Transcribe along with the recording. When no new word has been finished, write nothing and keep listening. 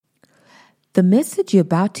The message you're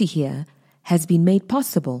about to hear has been made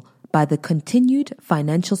possible by the continued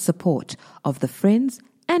financial support of the friends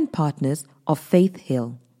and partners of Faith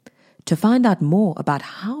Hill. To find out more about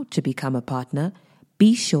how to become a partner,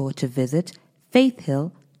 be sure to visit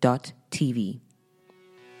faithhill.tv.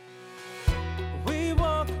 We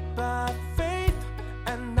walk by faith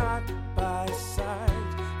and not by sight.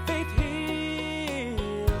 Faith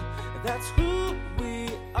Hill, that's who we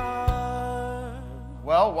are.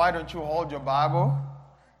 Well, why don't you hold your Bible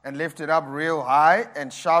and lift it up real high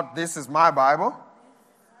and shout, "This is my Bible.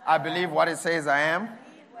 I believe what it says I am.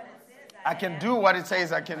 I can do what it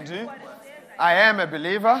says I can do. I am a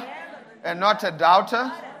believer and not a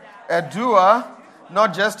doubter, a doer,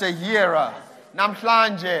 not just a hearer."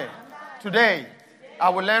 Namhlanje, today, I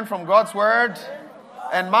will learn from God's word,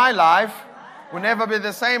 and my life will never be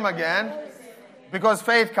the same again, because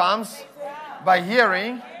faith comes by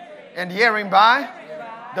hearing, and hearing by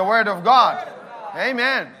the word of God.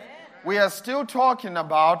 Amen. We are still talking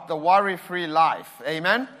about the worry-free life.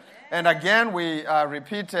 Amen. And again, we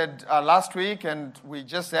repeated last week, and we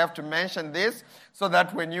just have to mention this so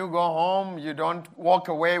that when you go home, you don't walk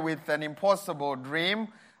away with an impossible dream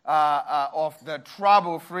of the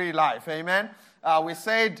trouble-free life. Amen. We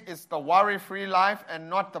said it's the worry-free life and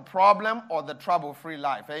not the problem or the trouble-free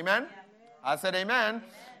life. Amen. I said amen.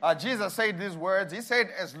 Jesus said these words. He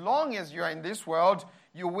said, as long as you are in this world,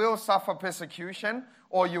 you will suffer persecution,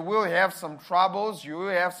 or you will have some troubles, you will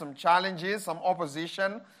have some challenges, some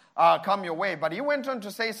opposition come your way. But he went on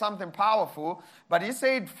to say something powerful. But he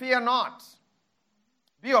said, fear not.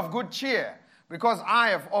 Be of good cheer, because I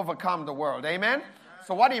have overcome the world. Amen?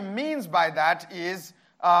 So what he means by that is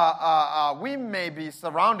we may be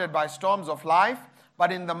surrounded by storms of life,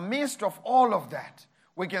 but in the midst of all of that,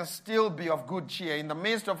 we can still be of good cheer. In the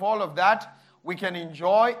midst of all of that, we can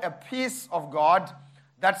enjoy a peace of God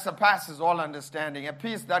that surpasses all understanding, a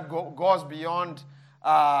peace that goes beyond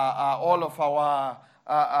all of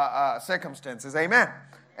our circumstances. Amen.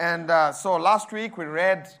 And so last week we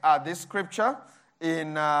read this scripture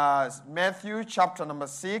in Matthew chapter number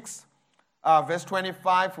 6, verse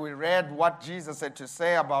 25. We read what Jesus had to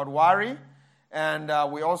say about worry. And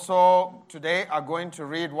we also today are going to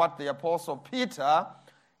read what the Apostle Peter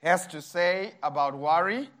has to say about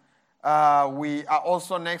worry. We are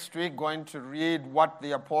also next week going to read what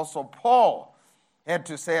the Apostle Paul had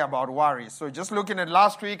to say about worry. So just looking at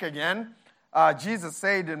last week again, Jesus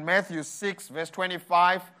said in Matthew 6, verse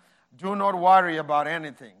 25, do not worry about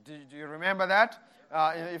anything. Do you remember that?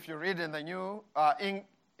 If you read in the New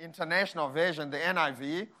International Version, the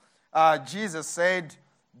NIV, Jesus said,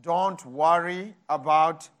 don't worry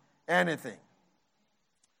about anything.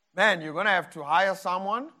 Man, you're going to have to hire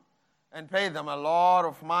someone and pay them a lot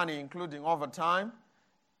of money, including overtime,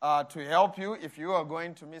 to help you if you are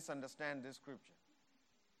going to misunderstand this scripture.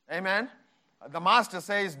 Amen? The master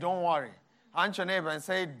says, don't worry. Hunch your neighbor and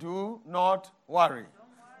say, do not worry.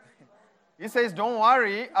 He says, don't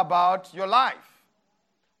worry about your life.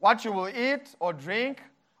 What you will eat or drink,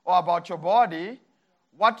 or about your body,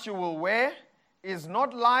 what you will wear. Is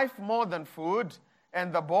not life more than food,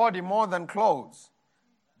 and the body more than clothes?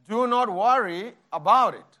 Do not worry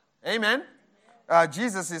about it. Amen.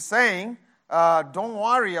 Jesus is saying, don't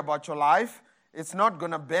worry about your life. It's not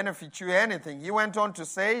going to benefit you anything. He went on to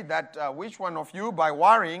say that which one of you, by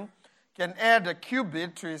worrying, can add a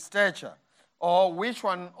cubit to his stature? Or which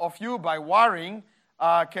one of you, by worrying,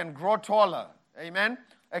 can grow taller? Amen.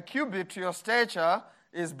 A cubit to your stature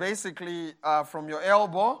is basically from your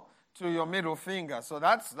elbow to your middle finger. So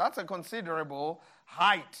that's a considerable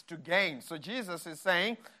height to gain. So Jesus is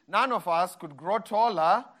saying none of us could grow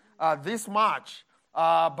taller this much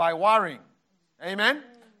by worrying. Amen?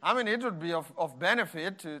 I mean, it would be of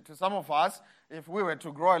benefit to some of us if we were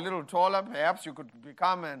to grow a little taller. Perhaps you could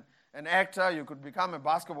become an actor, you could become a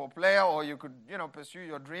basketball player, or you could, pursue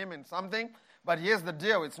your dream in something. But here's the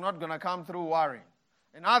deal. It's not going to come through worrying.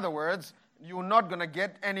 In other words, you're not going to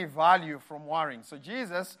get any value from worrying. So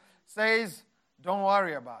Jesus says, don't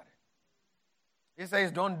worry about it. He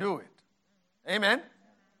says, don't do it. Amen?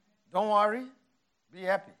 Don't worry. Be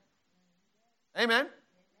happy. Amen?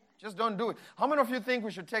 Just don't do it. How many of you think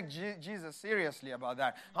we should take Jesus seriously about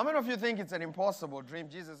that? How many of you think it's an impossible dream?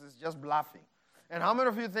 Jesus is just bluffing. And how many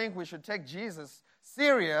of you think we should take Jesus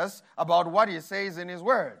serious about what he says in his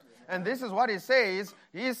word? And this is what he says.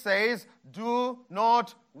 He says, do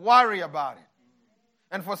not worry about it.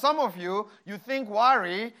 And for some of you, you think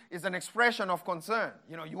worry is an expression of concern.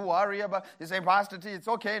 You worry about, you say, Pastor T, it's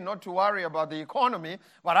okay not to worry about the economy,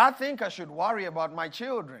 but I think I should worry about my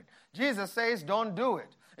children. Jesus says, don't do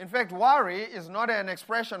it. In fact, worry is not an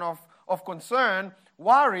expression of concern.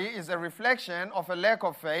 worry is a reflection of a lack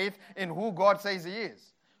of faith in who God says he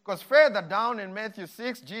is. Because further down in Matthew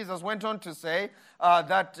 6, Jesus went on to say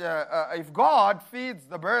that if God feeds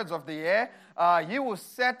the birds of the air, he will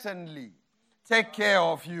certainly take care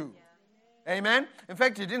of you. Amen? In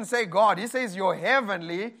fact, he didn't say God. He says your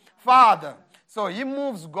heavenly Father. So he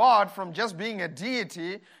moves God from just being a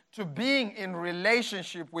deity to being in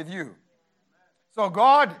relationship with you. So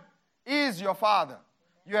God is your Father.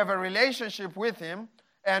 You have a relationship with him,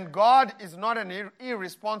 and God is not an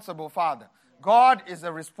irresponsible Father. God is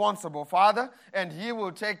a responsible Father, and he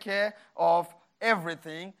will take care of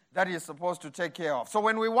everything that he is supposed to take care of. So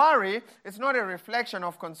when we worry, it's not a reflection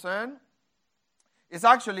of concern. It's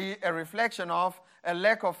actually a reflection of a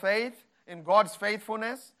lack of faith in God's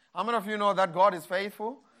faithfulness. How many of you know that God is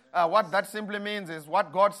faithful? What that simply means is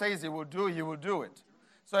what God says he will do it.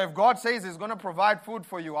 So if God says he's going to provide food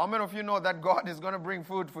for you, how many of you know that God is going to bring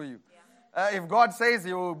food for you? If God says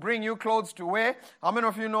he will bring you clothes to wear, how many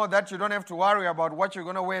of you know that you don't have to worry about what you're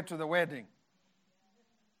going to wear to the wedding?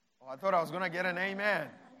 Oh, I thought I was going to get an amen.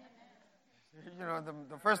 You know,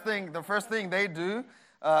 the first thing they do,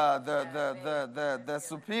 the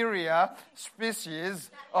superior species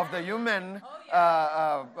of the human,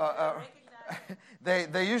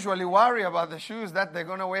 they usually worry about the shoes that they're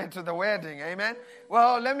going to wear to the wedding. Amen?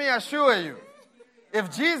 Well, let me assure you,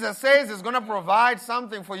 if Jesus says he's going to provide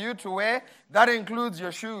something for you to wear, that includes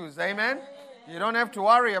your shoes. Amen? You don't have to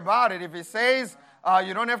worry about it. If he says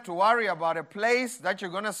you don't have to worry about a place that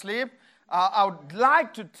you're going to sleep, I would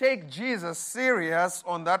like to take Jesus serious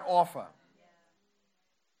on that offer.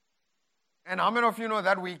 And how many of you know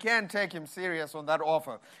that we can take him serious on that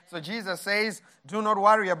offer? So Jesus says, do not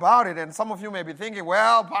worry about it. And some of you may be thinking,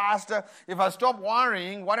 well, Pastor, if I stop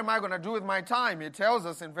worrying, what am I going to do with my time? He tells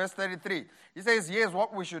us in verse 33. He says, here's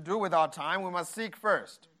what we should do with our time. We must seek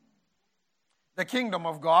first the kingdom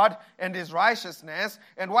of God and his righteousness.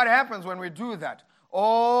 And what happens when we do that?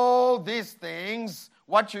 All these things,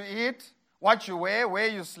 what you eat, what you wear, where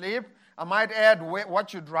you sleep, I might add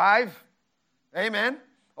what you drive. Amen.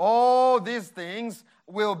 All these things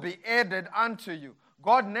will be added unto you.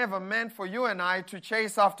 God never meant for you and I to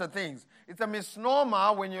chase after things. It's a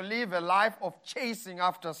misnomer when you live a life of chasing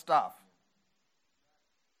after stuff.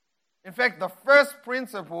 In fact, the first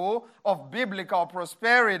principle of biblical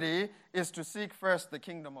prosperity is to seek first the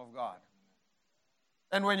kingdom of God.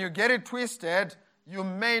 And when you get it twisted, you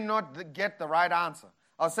may not get the right answer.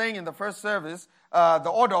 I was saying in the first service, the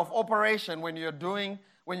order of operation when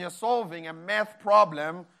you're solving a math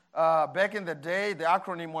problem, back in the day, the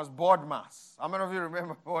acronym was BODMAS. How many of you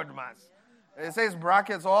remember BODMAS? It says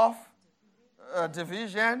brackets off,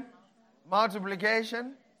 division,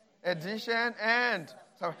 multiplication, addition, and...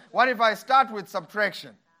 So what if I start with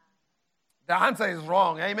subtraction? The answer is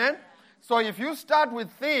wrong, amen? So if you start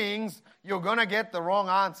with things, you're going to get the wrong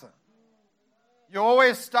answer. You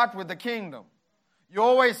always start with the kingdom. You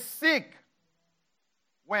always seek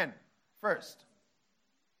when? First.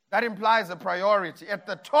 That implies a priority. At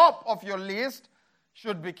the top of your list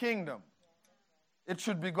should be kingdom. It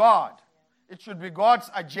should be God. It should be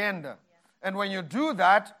God's agenda. And when you do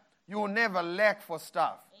that, you will never lack for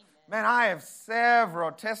stuff. Man, I have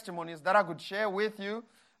several testimonies that I could share with you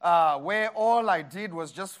where all I did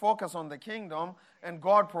was just focus on the kingdom and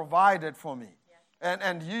God provided for me.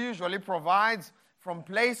 And he usually provides from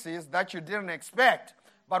places that you didn't expect.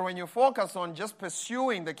 But when you focus on just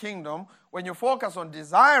pursuing the kingdom, when you focus on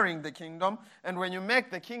desiring the kingdom, and when you make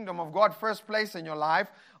the kingdom of God first place in your life,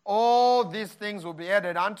 all these things will be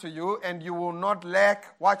added unto you, and you will not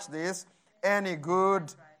lack, watch this, any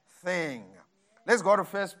good thing. Let's go to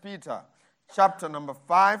 1 Peter chapter number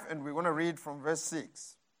 5, and we're going to read from verse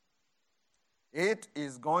 6. It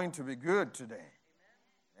is going to be good today.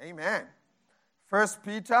 Amen. 1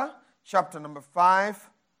 Peter chapter number 5,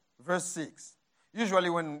 verse 6. Usually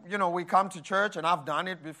when, we come to church, and I've done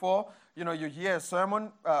it before, you hear a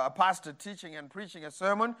sermon, a pastor teaching and preaching a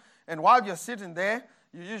sermon, and while you're sitting there,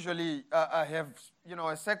 you usually have,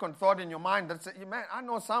 a second thought in your mind that says, man, I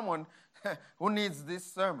know someone who needs this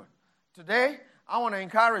sermon. Today, I want to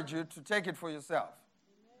encourage you to take it for yourself.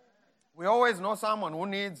 We always know someone who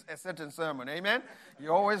needs a certain sermon. Amen?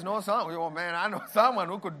 You always know someone. Oh, man, I know someone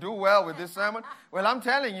who could do well with this sermon. Well, I'm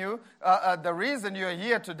telling you, the reason you're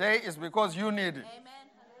here today is because you need it.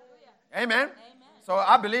 Amen? Amen? So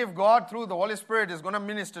I believe God, through the Holy Spirit, is going to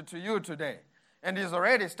minister to you today. And he's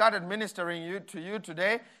already started ministering to you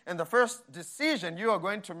today. And the first decision you are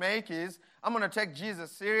going to make is, I'm going to take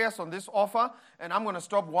Jesus serious on this offer, and I'm going to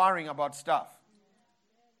stop worrying about stuff.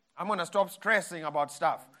 I'm going to stop stressing about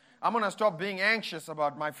stuff. I'm going to stop being anxious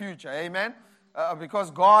about my future. Amen?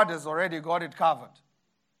 Because God has already got it covered.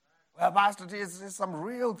 Well, Pastor T, it's some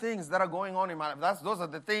real things that are going on in my life. Those are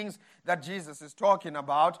the things that Jesus is talking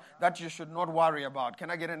about that you should not worry about. Can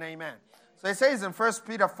I get an amen? So it says in 1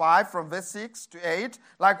 Peter 5 from verse 6 to 8,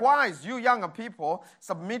 likewise, you younger people,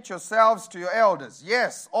 submit yourselves to your elders.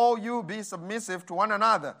 Yes, all you be submissive to one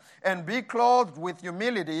another and be clothed with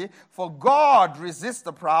humility, for God resists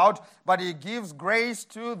the proud, but he gives grace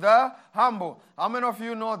to the humble. How many of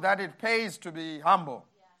you know that it pays to be humble?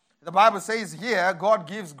 The Bible says here, God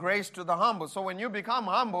gives grace to the humble. So when you become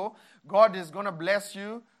humble, God is going to bless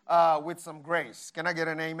you with some grace. Can I get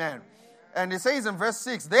an amen? And it says in verse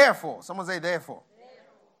 6, therefore, someone say therefore.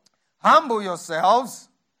 Humble yourselves.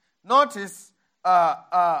 Notice,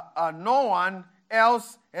 no one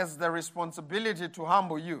else has the responsibility to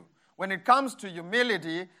humble you. When it comes to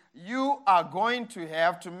humility, you are going to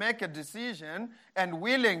have to make a decision and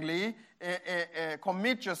willingly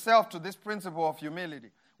commit yourself to this principle of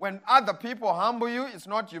humility. When other people humble you, it's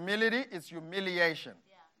not humility, it's humiliation.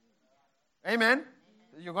 Yeah. Amen?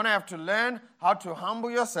 You're going to have to learn how to humble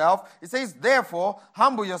yourself. It says, therefore,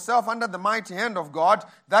 humble yourself under the mighty hand of God,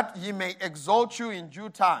 that he may exalt you in due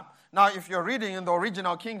time. Now, if you're reading in the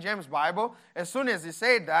original King James Bible, as soon as he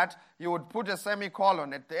said that, he would put a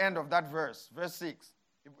semicolon at the end of that verse, verse 6.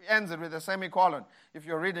 It ends it with a semicolon. If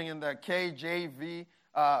you're reading in the KJV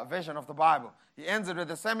version of the Bible, he ends it with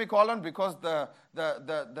a semicolon because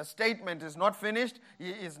the statement is not finished. He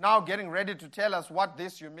is now getting ready to tell us what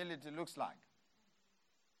this humility looks like.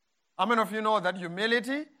 How many of you know that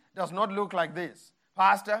humility does not look like this?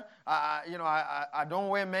 Pastor, I don't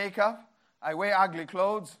wear makeup. I wear ugly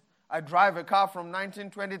clothes. I drive a car from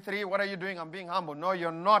 1923. What are you doing? I'm being humble. No,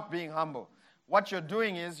 you're not being humble. What you're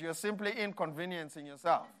doing is you're simply inconveniencing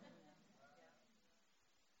yourself.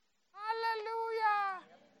 Hallelujah.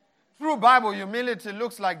 True Bible humility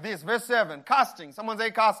looks like this. Verse 7, casting. Someone say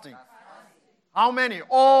casting. How many?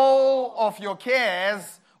 All of your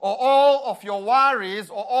cares, or all of your worries,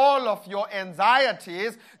 or all of your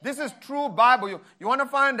anxieties. This is true Bible. You want to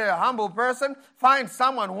find a humble person? Find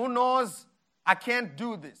someone who knows, I can't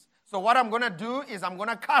do this. So what I'm going to do is I'm going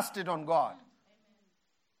to cast it on God.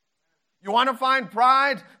 You want to find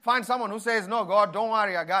pride? Find someone who says, no, God, don't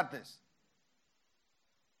worry, I got this.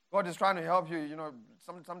 God is trying to help you. You know,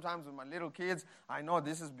 sometimes with my little kids, I know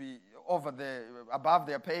this is above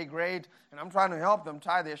their pay grade, and I'm trying to help them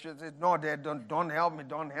tie their shoes. They say, no, Dad, don't help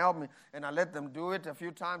me. And I let them do it a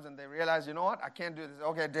few times, and they realize, you know what, I can't do this.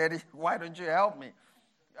 Okay, Daddy, why don't you help me?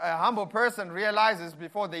 A humble person realizes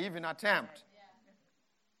before they even attempt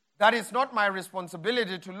that it's not my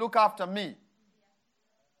responsibility to look after me.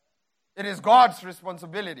 It is God's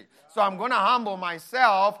responsibility. So I'm going to humble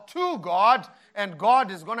myself to God, and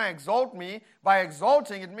God is going to exalt me. By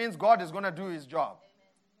exalting, it means God is going to do his job.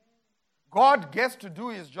 God gets to do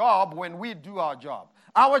his job when we do our job.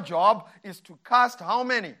 Our job is to cast how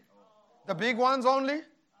many? The big ones only?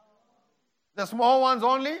 The small ones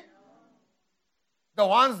only? The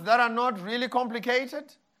ones that are not really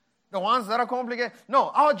complicated? The ones that are complicated?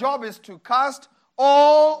 No, our job is to cast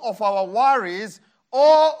all of our worries,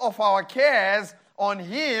 all of our cares on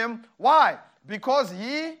him. Why? Because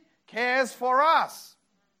he cares for us.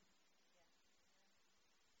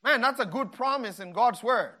 Man, that's a good promise in God's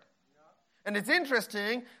word. And it's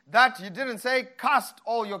interesting that he didn't say cast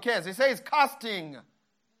all your cares. He says casting.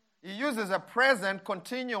 He uses a present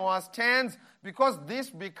continuous tense because this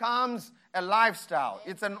becomes a lifestyle.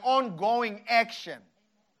 It's an ongoing action.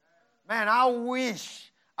 Man, I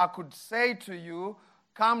wish I could say to you,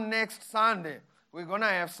 come next Sunday. We're going to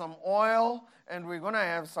have some oil, and we're going to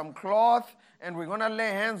have some cloth, and we're going to lay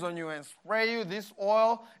hands on you and spray you this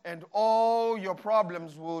oil, and all your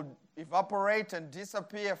problems will evaporate and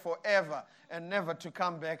disappear forever and never to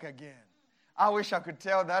come back again. I wish I could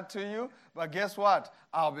tell that to you, but guess what?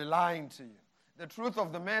 I'll be lying to you. The truth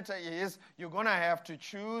of the matter is you're going to have to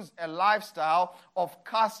choose a lifestyle of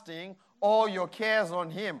casting all your cares on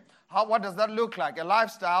him. What does that look like? A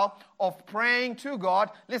lifestyle of praying to God.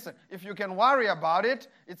 Listen, if you can worry about it,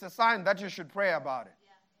 it's a sign that you should pray about it.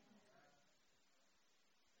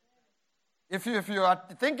 If you are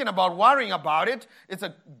thinking about worrying about it, it's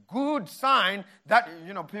a good sign that,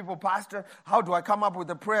 people, Pastor, how do I come up with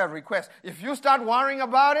a prayer request? If you start worrying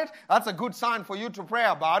about it, that's a good sign for you to pray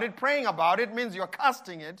about it. Praying about it means you're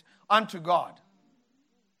casting it unto God.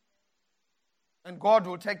 And God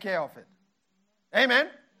will take care of it. Amen?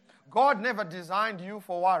 God never designed you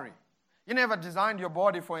for worry. He never designed your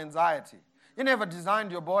body for anxiety. He never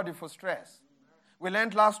designed your body for stress. We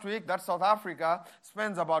learned last week that South Africa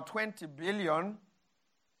spends about 20 billion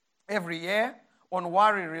every year on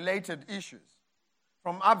worry-related issues.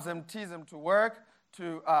 From absenteeism to work,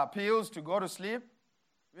 to pills to go to sleep.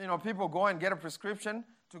 People go and get a prescription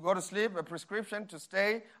to go to sleep, a prescription to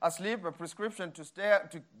stay asleep, a prescription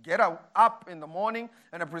to get up in the morning,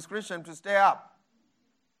 and a prescription to stay up.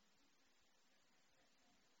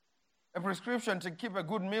 A prescription to keep a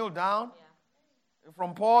good meal down. Yeah.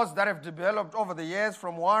 From pores that have developed over the years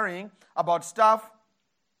from worrying about stuff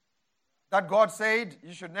that God said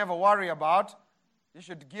you should never worry about. You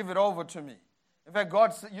should give it over to me. In fact,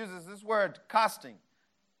 God uses this word, casting.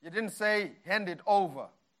 He didn't say hand it over.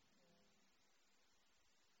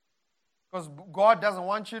 Because God doesn't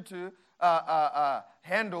want you to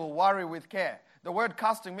handle worry with care. The word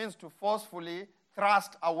casting means to forcefully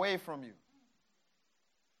thrust away from you.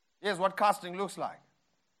 Here's what casting looks like.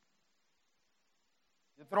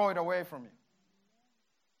 You throw it away from you.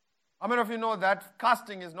 How many of you know that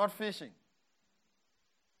casting is not fishing?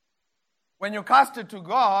 When you cast it to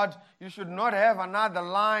God, you should not have another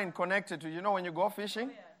line connected to you. When you go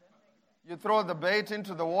fishing, you throw the bait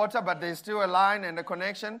into the water, but there's still a line and a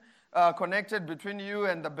connection connected between you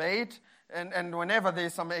and the bait. And whenever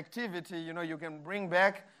there's some activity, you can bring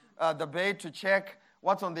back the bait to check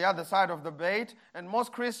what's on the other side of the bait. And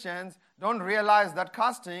most Christians don't realize that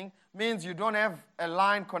casting means you don't have a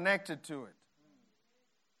line connected to it.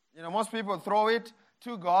 Most people throw it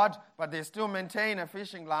to God, but they still maintain a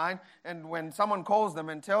fishing line. And when someone calls them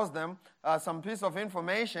and tells them some piece of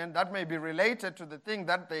information that may be related to the thing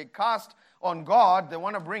that they cast on God, they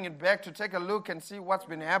want to bring it back to take a look and see what's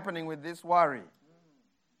been happening with this worry.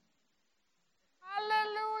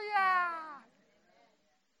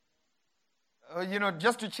 Hallelujah!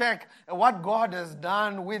 Just to check what God has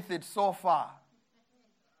done with it so far.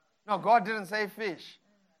 No, God didn't say fish.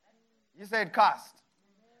 He said cast.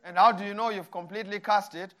 And how do you know you've completely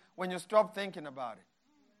cast it? When you stop thinking about it.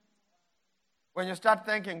 When you start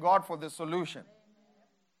thanking God for the solution.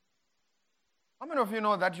 How many of you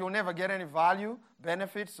know that you'll never get any value,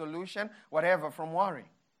 benefit, solution, whatever from worry?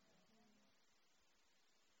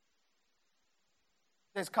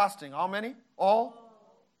 There's casting. How many? All?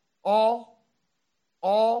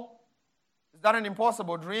 Is that an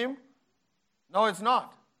impossible dream? No, it's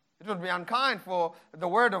not. It would be unkind for the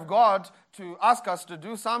Word of God to ask us to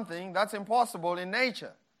do something that's impossible in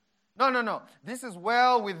nature. No. This is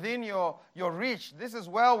well within your reach. This is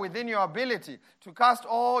well within your ability to cast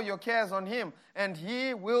all your cares on Him, and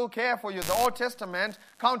He will care for you. The Old Testament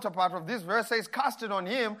counterpart of this verse says, cast it on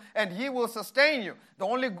Him, and He will sustain you. The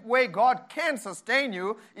only way God can sustain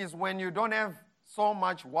you is when you don't have so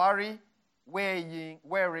much worry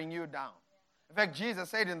wearing you down. In fact, Jesus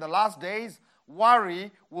said in the last days,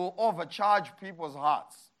 worry will overcharge people's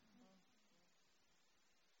hearts.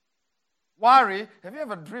 Worry, have you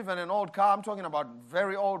ever driven an old car? I'm talking about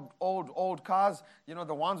very old cars.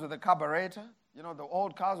 The ones with the carburetor. The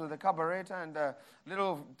old cars with the carburetor and the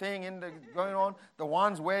little thing going on. The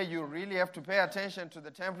ones where you really have to pay attention to the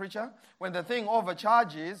temperature. When the thing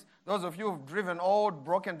overcharges, those of you who've driven old,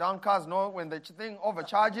 broken down cars know when the thing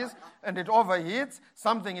overcharges and it overheats,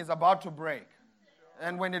 something is about to break.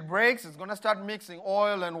 And when it breaks, it's going to start mixing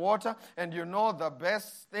oil and water. And the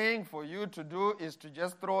best thing for you to do is to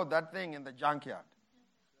just throw that thing in the junkyard.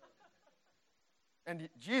 And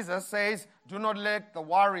Jesus says, do not let the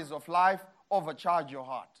worries of life overcharge your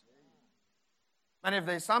heart. And if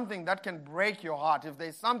there's something that can break your heart, if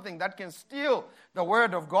there's something that can steal the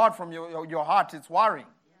Word of God from your heart, it's worry.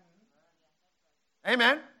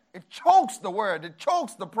 Amen? It chokes the Word. It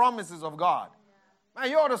chokes the promises of God. Man,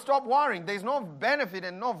 you ought to stop worrying. There's no benefit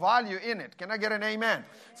and no value in it. Can I get an amen?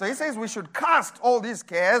 So he says we should cast all these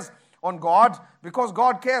cares on God because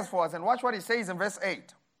God cares for us. And watch what he says in verse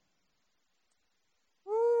 8.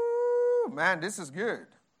 Woo, man, this is good.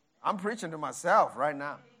 I'm preaching to myself right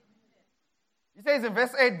now. He says in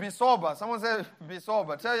verse 8, be sober. Someone says, be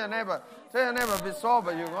sober. Tell your neighbor, be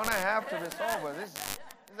sober. You're going to have to be sober. This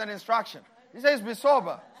is an instruction. He says, be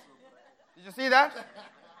sober. Did you see that?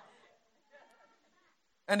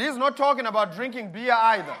 And he's not talking about drinking beer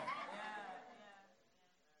either.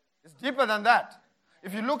 It's deeper than that.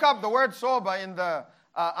 If you look up the word sober in the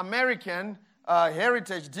American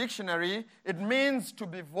Heritage Dictionary, it means to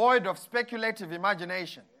be void of speculative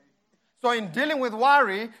imagination. So in dealing with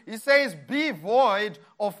worry, he says be void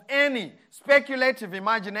of any speculative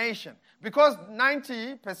imagination. Because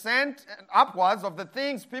 90% and upwards of the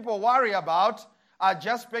things people worry about are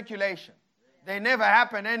just speculation. They never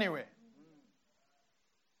happen anyway.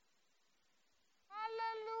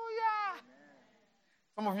 Hallelujah.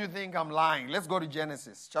 Some of you think I'm lying. Let's go to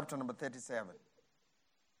Genesis, chapter number 37.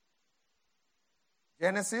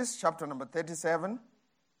 Genesis, chapter number 37.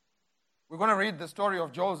 We're going to read the story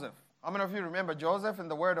of Joseph. How many of you remember Joseph in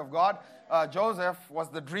the Word of God? Joseph was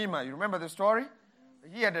the dreamer. You remember the story?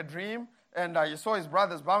 he had a dream, and he saw his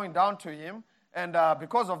brothers bowing down to him. And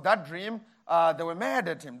because of that dream, they were mad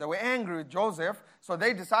at him. They were angry with Joseph, so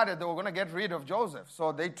they decided they were going to get rid of Joseph.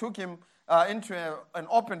 So they took him into an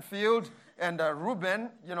open field, and Reuben,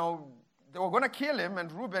 they were going to kill him, and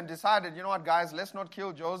Reuben decided, you know what, guys, let's not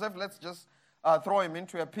kill Joseph. Let's just throw him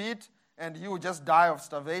into a pit, and he would just die of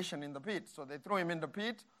starvation in the pit. So they threw him in the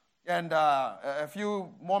pit, and a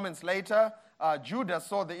few moments later, Judah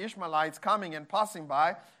saw the Ishmaelites coming and passing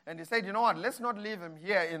by, and he said, you know what, let's not leave him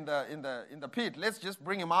here in the pit. Let's just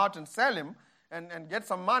bring him out and sell him and get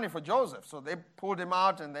some money for Joseph. So they pulled him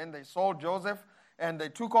out, and then they sold Joseph, and they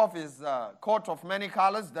took off his coat of many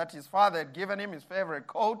colors that his father had given him, his favorite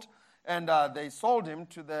coat, and they sold him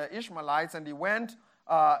to the Ishmaelites, and he went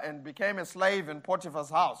and became a slave in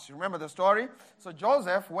Potiphar's house. You remember the story? So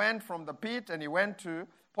Joseph went from the pit, and he went to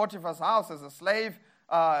Potiphar's house as a slave.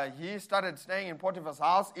 He started staying in Potiphar's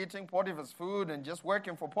house, eating Potiphar's food, and just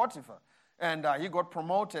working for Potiphar. And he got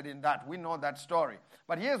promoted in that. We know that story.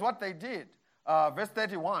 But here's what they did. Verse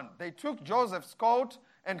 31. They took Joseph's coat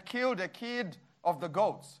and killed a kid of the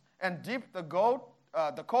goats and dipped the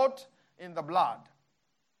coat in the blood.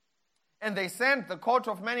 And they sent the coat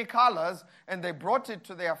of many colors, and they brought it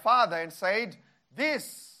to their father and said,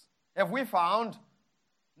 this have we found.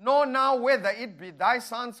 Know now whether it be thy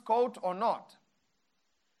son's coat or not.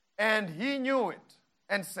 And he knew it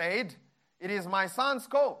and said, it is my son's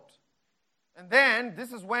coat. And then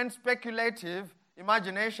this is when speculative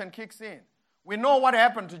imagination kicks in. We know what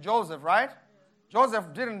happened to Joseph, right?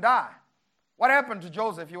 Joseph didn't die. What happened to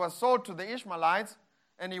Joseph? He was sold to the Ishmaelites,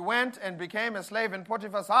 and he went and became a slave in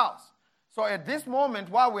Potiphar's house. So at this moment,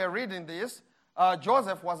 while we're reading this,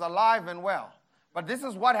 Joseph was alive and well. But this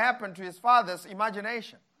is what happened to his father's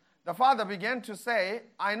imagination. The father began to say,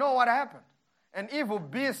 I know what happened. An evil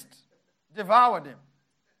beast devoured him.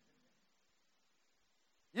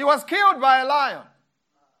 He was killed by a lion,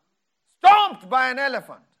 stomped by an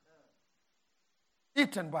elephant,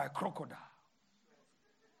 eaten by a crocodile.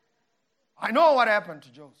 I know what happened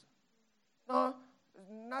to Joseph. No,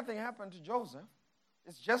 nothing happened to Joseph.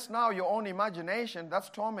 It's just now your own imagination that's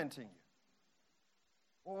tormenting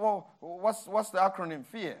you. Well, what's the acronym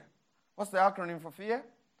FEAR? What's the acronym for fear?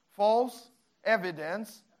 False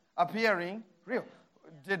evidence appearing real.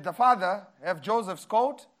 Did the father have Joseph's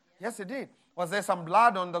coat? Yes, he did. Was there some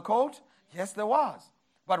blood on the coat? Yes, there was.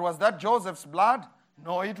 But was that Joseph's blood?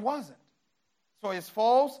 No, it wasn't. So it's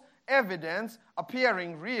false evidence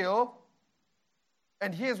appearing real.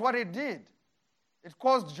 And here's what it did. It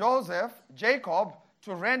caused Jacob,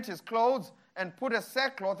 to rent his clothes and put a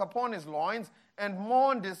sackcloth upon his loins and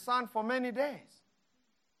mourned his son for many days.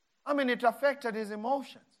 I mean, it affected his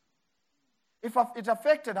emotions. It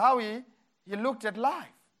affected how he looked at life.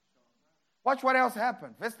 Watch what else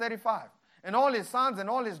happened. Verse 35. And all his sons and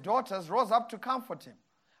all his daughters rose up to comfort him.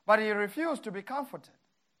 But he refused to be comforted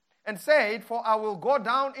and said, for I will go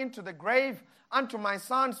down into the grave unto my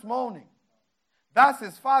son's mourning. Thus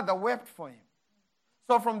his father wept for him.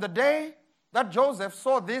 So from the day that Joseph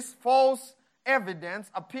saw this false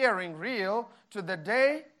evidence appearing real to the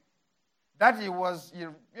day that he was,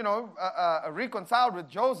 reconciled with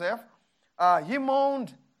Joseph, he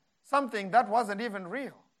mourned something that wasn't even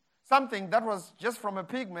real, something that was just from a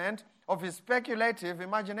pigment of his speculative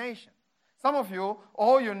imagination. Some of you,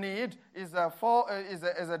 all you need is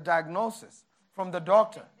a diagnosis from the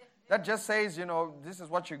doctor that just says, this is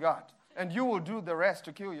what you got, and you will do the rest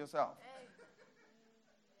to kill yourself.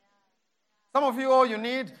 Some of you, all you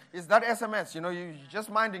need is that SMS. You're just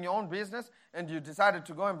minding your own business, and you decided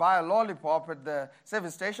to go and buy a lollipop at the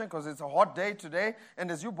service station because it's a hot day today.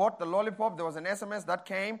 And as you bought the lollipop, there was an SMS that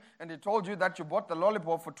came, and it told you that you bought the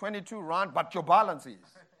lollipop for 22 rand, but your balance is.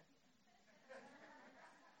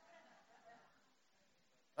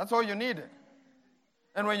 That's all you needed.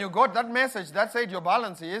 And when you got that message that said your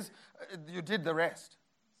balance is, you did the rest.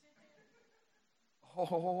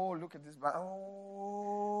 Oh, look at this.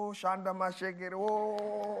 Oh, Shanda Mashekere.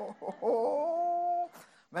 Oh,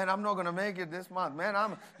 man, I'm not going to make it this month.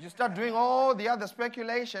 Man, you start doing all the other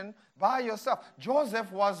speculation by yourself. Joseph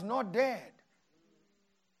was not dead.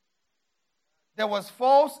 There was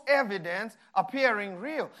false evidence appearing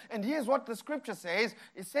real. And here's what the scripture says.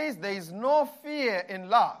 It says there is no fear in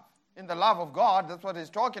love. In the love of God, that's what he's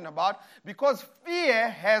talking about. Because fear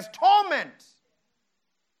has torment.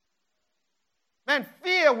 Man,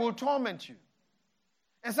 fear will torment you.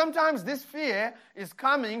 And sometimes this fear is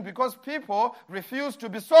coming because people refuse to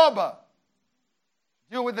be sober.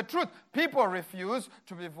 Deal with the truth. People refuse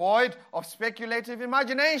to be void of speculative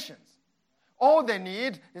imaginations. All they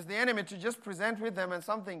need is the enemy to just present with them and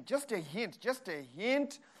something, just a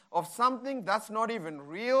hint of something that's not even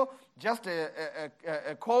real, just a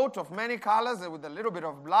coat of many colors with a little bit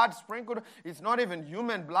of blood sprinkled. It's not even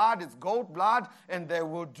human blood, it's goat blood, and they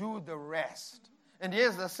will do the rest. And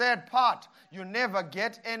here's the sad part. You never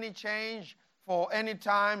get any change for any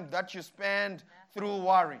time that you spend through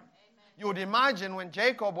worrying. You would imagine when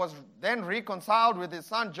Jacob was then reconciled with his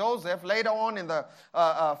son Joseph, later on in the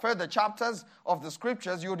further chapters of the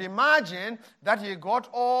scriptures, you would imagine that he got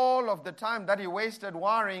all of the time that he wasted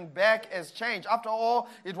worrying back as change. After all,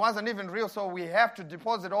 it wasn't even real, so we have to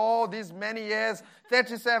deposit all these many years,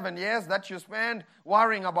 37 years that you spend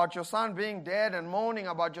worrying about your son being dead and moaning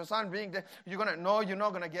about your son being dead. You're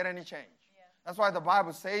not going to get any change. That's why the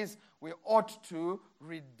Bible says we ought to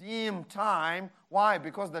redeem time. Why?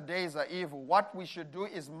 Because the days are evil. What we should do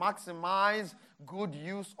is maximize good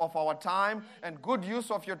use of our time. And good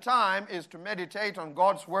use of your time is to meditate on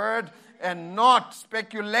God's word and not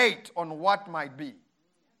speculate on what might be.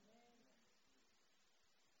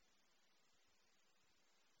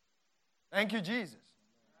 Thank you, Jesus.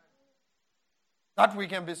 That we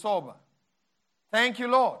can be sober. Thank you,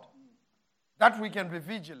 Lord. That we can be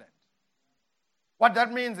vigilant. What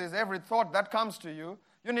that means is every thought that comes to you,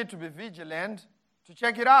 you need to be vigilant to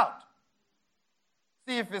check it out.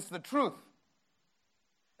 See if it's the truth.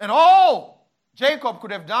 And all Jacob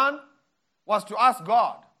could have done was to ask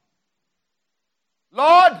God,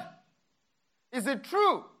 Lord, is it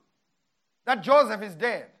true that Joseph is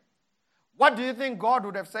dead? What do you think God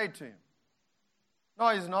would have said to him? No,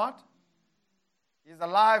 he's not. He's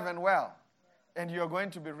alive and well. And you're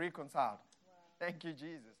going to be reconciled. Thank you,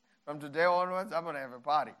 Jesus. From today onwards, I'm going to have a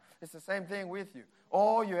party. It's the same thing with you.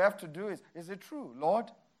 All you have to do is it true, Lord?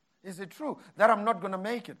 Is it true that I'm not going to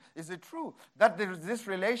make it? Is it true that this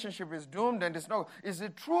relationship is doomed and it's no? Is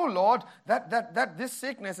it true, Lord, that this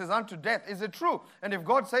sickness is unto death? Is it true? And if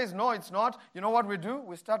God says, no, it's not, you know what we do?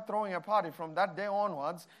 We start throwing a party from that day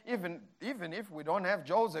onwards, even if we don't have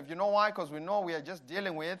Joseph. You know why? Because we know we are just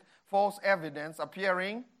dealing with false evidence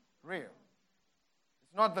appearing real.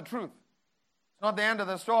 It's not the truth. It's not the end of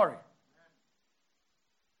the story.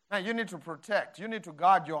 Now, you need to protect. You need to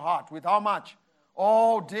guard your heart. With how much?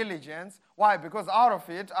 All diligence. Why? Because out of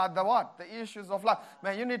it are the what? The issues of life.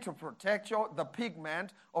 Man, you need to protect the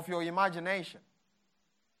pigment of your imagination.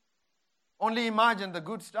 Only imagine the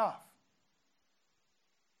good stuff.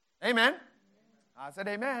 Amen? I said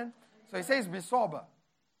amen. So he says be sober.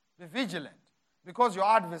 Be vigilant. Because your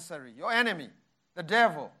adversary, your enemy, the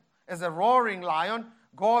devil, as a roaring lion,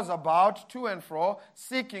 goes about to and fro,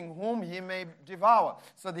 seeking whom he may devour.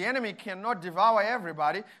 So the enemy cannot devour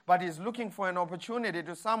everybody, but he's looking for an opportunity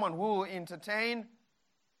to someone who will entertain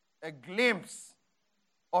a glimpse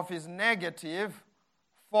of his negative,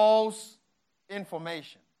 false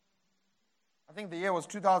information. I think the year was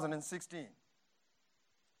 2016.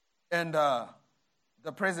 And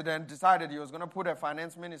the president decided he was going to put a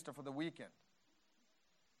finance minister for the weekend.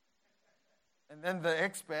 And then the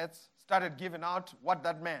experts started giving out what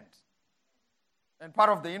that meant. And part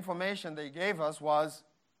of the information they gave us was,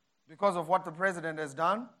 because of what the president has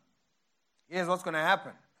done, here's what's going to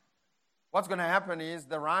happen. What's going to happen is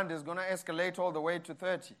the rand is going to escalate all the way to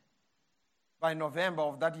 30 by November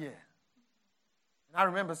of that year. And I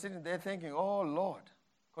remember sitting there thinking, oh, Lord,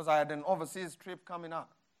 because I had an overseas trip coming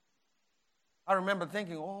up. I remember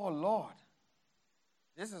thinking, oh, Lord,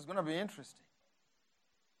 this is going to be interesting.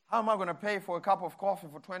 How am I going to pay for a cup of coffee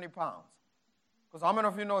for 20 pounds? Because how many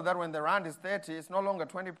of you know that when the rand is 30, it's no longer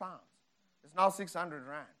 20 pounds. It's now 600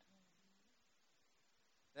 rand.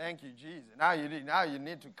 Thank you, Jesus. Now you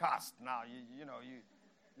need to cast. Now,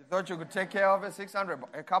 you thought you could take care of it, 600,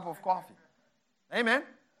 a cup of coffee. Amen?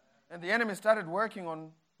 And the enemy started working on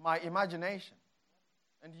my imagination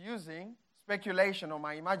and using speculation on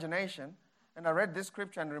my imagination. And I read this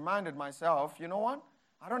scripture and reminded myself, you know what?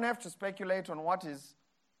 I don't have to speculate on what is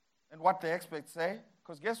and what the experts say,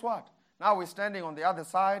 because guess what? Now we're standing on the other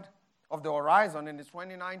side of the horizon and it's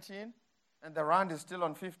 2019, and the rand is still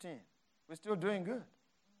on 15. We're still doing good.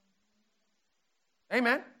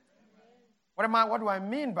 Amen? What do I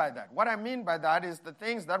mean by that? What I mean by that is the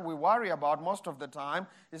things that we worry about most of the time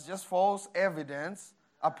is just false evidence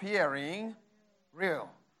appearing real.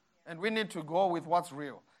 And we need to go with what's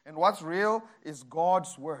real. And what's real is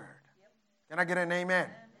God's word. Can I get an amen?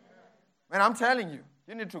 Man, I'm telling you.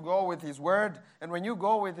 You need to go with his word. And when you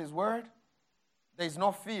go with his word, there's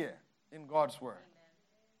no fear in God's word.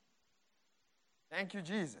 Thank you,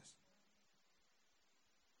 Jesus.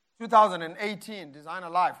 2018, Designer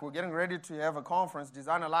Life. We're getting ready to have a conference,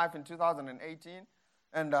 Designer Life in 2018.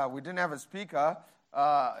 And we didn't have a speaker.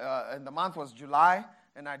 And the month was July.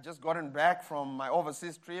 and I'd just gotten back from my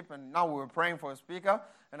overseas trip, and now we were praying for a speaker.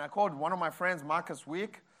 And I called one of my friends, Marcus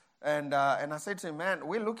Wick, and I said to him, man,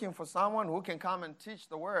 we're looking for someone who can come and teach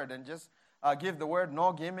the word and just give the word,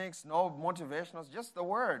 no gimmicks, no motivationals, just the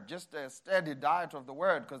word, just a steady diet of the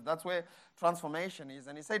word, because that's where transformation is.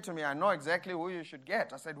 And he said to me, I know exactly who you should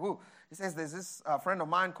get. I said, who? He says, there's this friend of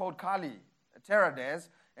mine called Carly Terades,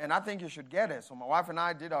 and I think you should get her. So my wife and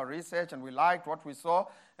I did our research, and we liked what we saw,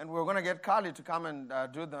 and we were going to get Carly to come and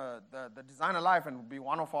do the Designer Life and be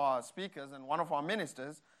one of our speakers and one of our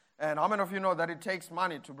ministers. And how many of you know that it takes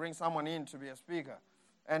money to bring someone in to be a speaker?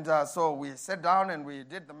 And so we sat down and we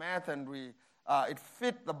did the math, and it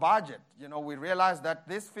fit the budget. You know, we realized that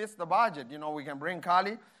this fits the budget. You know, we can bring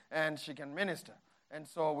Carly and she can minister. And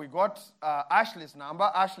so we got Ashley's number.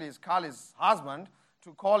 Ashley is Carly's husband,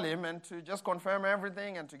 to call him and to just confirm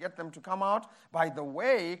everything and to get them to come out. By the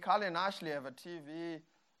way, Carly and Ashley have a TV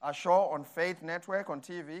show on Faith Network on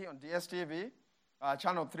TV, on DSTV,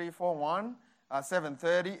 channel 341,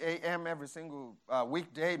 7:30 a.m. every single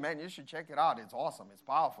weekday. Man, you should check it out. It's awesome. It's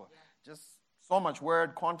powerful. Just so much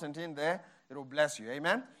word content in there. It will bless you.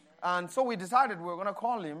 Amen? And so we decided we were going to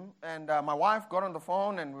call him, and my wife got on the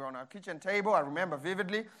phone, and we were on our kitchen table. I remember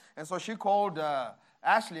vividly. And so she called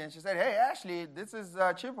Ashley, and she said, hey, Ashley, this is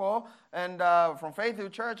Chipo and from Faith Hill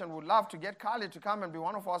Church, and would love to get Carly to come and be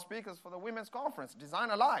one of our speakers for the women's conference,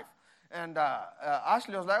 Designer Life. And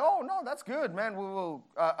Ashley was like, oh, no, that's good, man. We will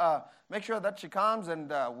make sure that she comes, and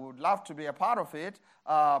we would love to be a part of it.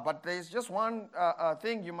 But there's just one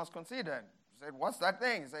thing you must consider. She said, what's that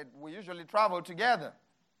thing? He said, we usually travel together.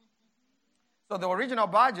 So the original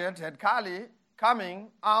budget had Carly coming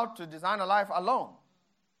out to Designer Life alone.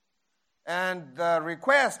 And the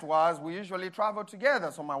request was we usually travel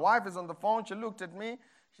together. So my wife is on the phone. She looked at me.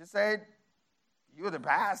 She said, you're the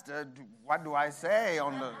pastor. What do I say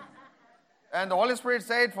on the... And the Holy Spirit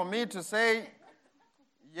said for me to say,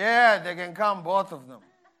 yeah, they can come, both of them.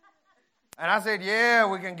 And I said, yeah,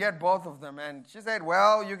 we can get both of them. And she said,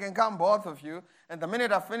 well, you can come, both of you. And the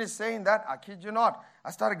minute I finished saying that, I kid you not,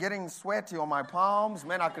 I started getting sweaty on my palms.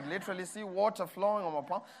 Man, I could literally see water flowing on my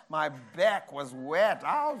palms. My back was wet.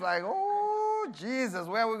 I was like, oh, Jesus,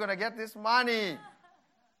 where are we going to get this money?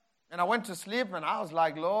 And I went to sleep, and I was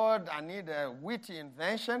like, Lord, I need a witty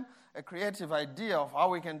invention, a creative idea of how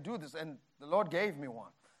we can do this. And the Lord gave me one.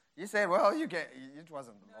 He said, well, you can. It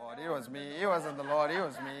wasn't the Lord. It was me. It wasn't the Lord. It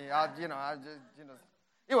was me.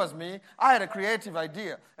 It was me. I had a creative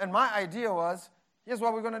idea. And my idea was, here's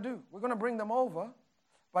what we're going to do. We're going to bring them over.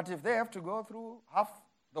 But if they have to go through half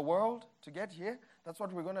the world to get here, that's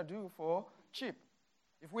what we're going to do for cheap.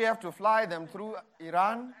 If we have to fly them through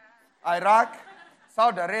Iran, Iraq,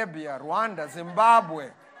 Saudi Arabia, Rwanda, Zimbabwe,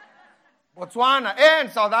 Botswana, and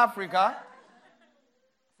South Africa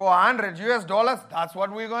for $100, that's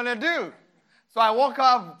what we're going to do. So I woke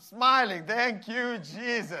up smiling. Thank you,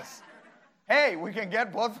 Jesus. Hey, we can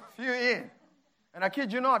get both of you in. And I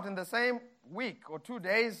kid you not, in the same week or 2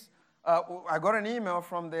 days, I got an email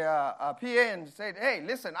from the PA and said, hey,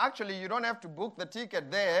 listen, actually, you don't have to book the ticket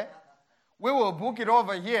there. We will book it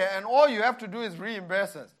over here, and all you have to do is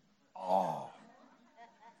reimburse us. Oh.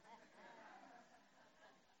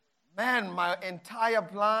 Man, my entire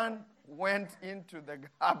plan went into the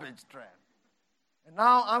garbage can. And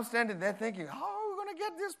now I'm standing there thinking, how are we going to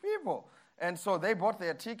get these people? And so they bought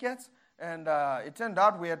their tickets, and it turned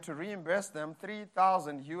out we had to reimburse them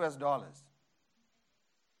 $3,000.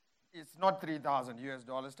 It's not 3,000 US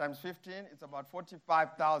dollars times 15. It's about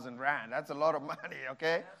 45,000 rand. That's a lot of money,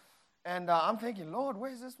 okay? And I'm thinking, Lord, where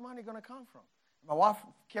is this money going to come from? My wife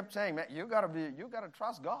kept saying, man, you got to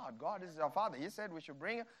trust God. God is our Father. He said we should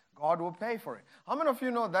bring it. God will pay for it. How many of you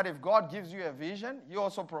know that if God gives you a vision, He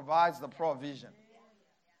also provides the provision?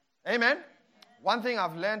 Amen? One thing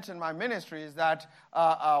I've learned in my ministry is that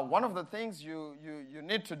one of the things you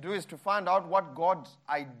need to do is to find out what God's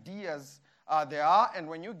ideas there are. And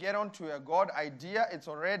when you get onto a God idea, it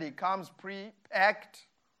already comes pre-packed,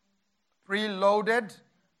 preloaded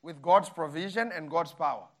with God's provision and God's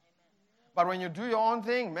power. But when you do your own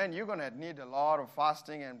thing, man, you're going to need a lot of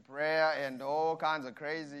fasting and prayer and all kinds of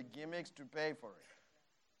crazy gimmicks to pay for it.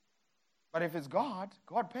 But if it's God,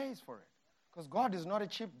 God pays for it. Because God is not a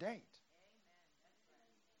cheap date.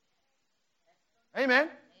 Amen?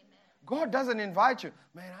 God doesn't invite you.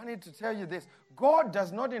 Man, I need to tell you this. God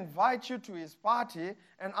does not invite you to His party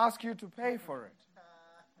and ask you to pay for it.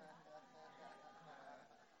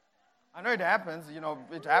 I know it happens,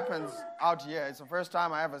 it happens out here. It's the first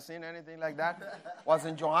time I ever seen anything like that. Was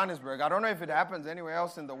in Johannesburg. I don't know if it happens anywhere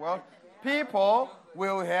else in the world. People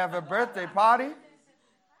will have a birthday party,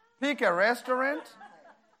 pick a restaurant.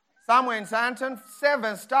 somewhere in Santon,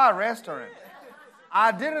 7-star restaurant.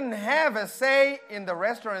 I didn't have a say in the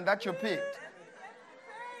restaurant that you picked.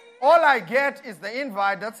 All I get is the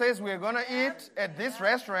invite that says we're going to eat at this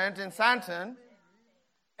restaurant in Santon,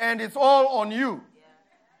 and it's all on you.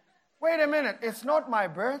 Wait a minute, it's not my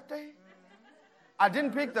birthday? I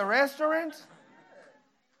didn't pick the restaurant?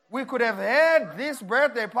 We could have had this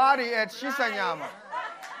birthday party at Shisanyama.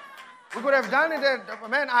 We could have done it at,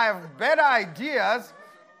 man, I have better ideas.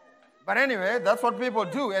 But anyway, that's what people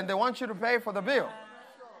do, and they want you to pay for the bill.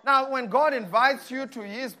 Now, when God invites you to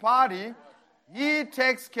his party, he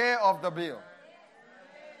takes care of the bill.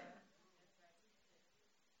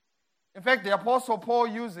 In fact, the Apostle Paul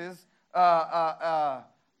uses an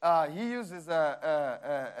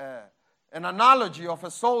analogy of a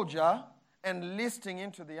soldier enlisting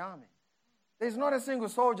into the army. There's not a single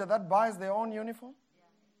soldier that buys their own uniform.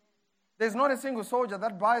 There's not a single soldier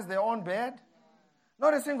that buys their own bed.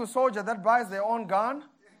 Not a single soldier that buys their own gun.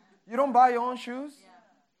 You don't buy your own shoes.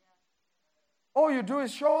 All you do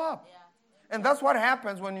is show up. And that's what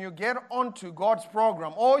happens when you get onto God's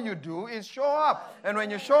program. All you do is show up. And when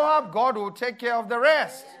you show up, God will take care of the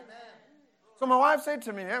rest. So my wife said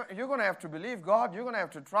to me, you're going to have to believe God. You're going to have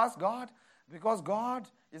to trust God because God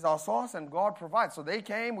is our source and God provides. So they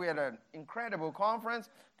came. We had an incredible conference,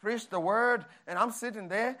 preached the word, and I'm sitting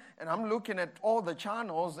there and I'm looking at all the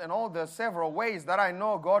channels and all the several ways that I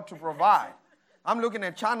know God to provide. I'm looking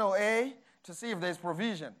at channel A to see if there's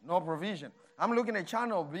provision. No provision. I'm looking at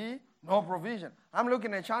channel B. No provision. I'm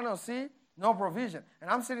looking at channel C. No provision. And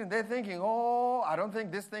I'm sitting there thinking, I don't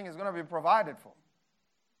think this thing is going to be provided for.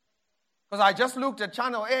 Because I just looked at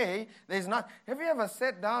channel A, there's not. Have you ever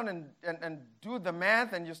sat down and do the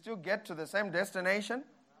math and you still get to the same destination?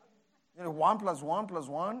 1 + 1 +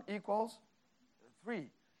 1 equals 3.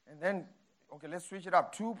 And then, okay, let's switch it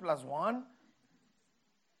up. 2 + 1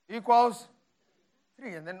 equals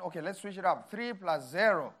 3. And then, okay, let's switch it up. 3 +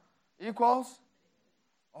 0 equals,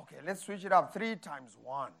 okay, let's switch it up. 3 times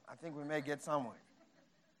 1. I think we may get somewhere.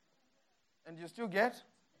 And you still get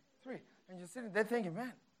 3. And you're sitting there thinking,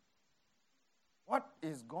 man, what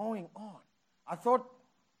is going on? I thought,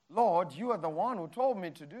 Lord, you are the one who told me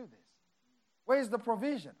to do this. Where is the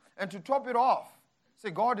provision? And to top it off, see,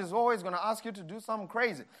 God is always going to ask you to do something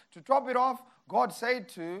crazy. To top it off, God said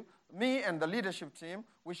to me and the leadership team,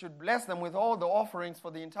 we should bless them with all the offerings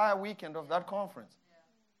for the entire weekend of that conference.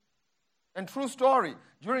 And true story,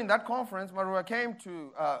 during that conference, Marua came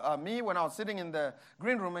to me when I was sitting in the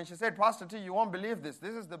green room and she said, Pastor T, you won't believe this.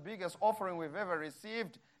 This is the biggest offering we've ever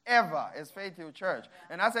received ever as Faith Hill Church.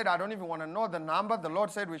 And I said, I don't even want to know the number. The Lord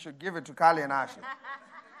said we should give it to Kali and Ashley.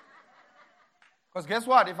 Because guess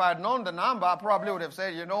what? If I had known the number, I probably would have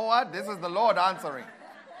said, you know what? This is the Lord answering.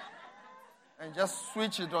 And just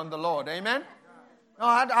switch it on the Lord. Amen? No,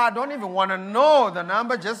 I don't even want to know the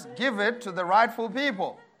number. Just give it to the rightful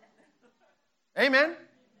people. Amen?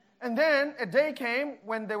 And then a day came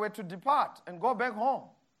when they were to depart and go back home.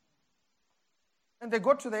 And they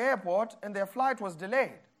got to the airport and their flight was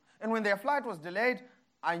delayed. And when their flight was delayed,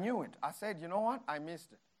 I knew it. I said, you know what? I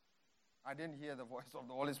missed it. I didn't hear the voice of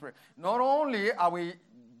the Holy Spirit. Not only are we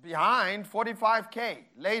behind 45K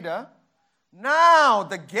later, now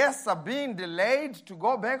the guests are being delayed to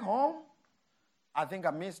go back home. I think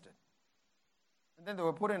I missed it. And then they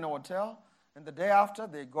were put in a hotel. And the day after,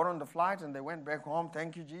 they got on the flight and they went back home.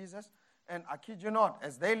 Thank you, Jesus. And I kid you not,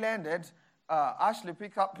 as they landed, Ashley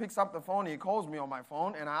picks up the phone. He calls me on my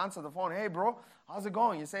phone, and I answer the phone. Hey, bro, how's it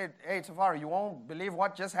going? He said, hey, Tafari, you won't believe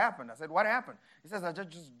what just happened. I said, what happened? He says, I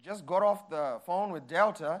just got off the phone with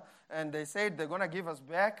Delta, and they said they're going to give us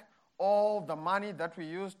back all the money that we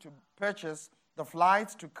used to purchase the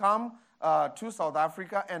flights to come to South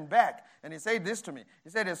Africa and back. And he said this to me. He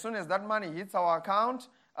said, as soon as that money hits our account,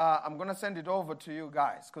 I'm going to send it over to you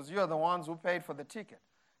guys because you're the ones who paid for the ticket.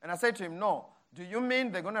 And I said to him, no. Do you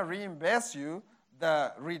mean they're going to reimburse you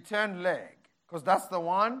the return leg? Because that's the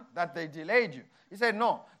one that they delayed you. He said,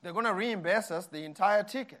 no, they're going to reimburse us the entire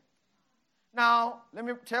ticket. Now, let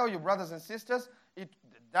me tell you, brothers and sisters,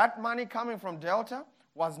 that money coming from Delta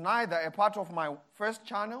was neither a part of my first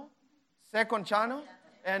channel, second channel,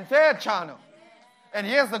 and third channel. And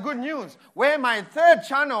here's the good news. Where my third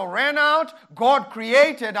channel ran out, God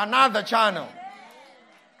created another channel.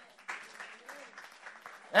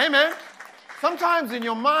 Amen. Sometimes in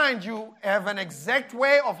your mind you have an exact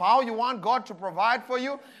way of how you want God to provide for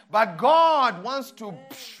you, but God wants to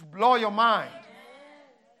blow your mind.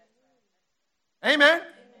 Amen?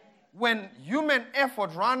 When human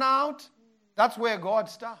effort run out, that's where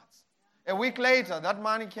God starts. A week later, that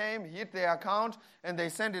money came, hit their account, and they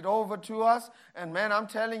sent it over to us. And man, I'm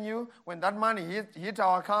telling you, when that money hit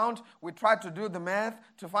our account, we tried to do the math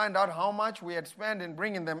to find out how much we had spent in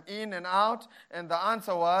bringing them in and out, and the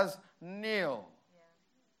answer was nil.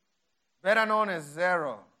 Better known as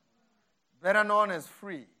zero. Better known as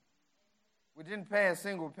free. We didn't pay a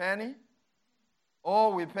single penny.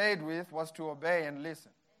 All we paid with was to obey and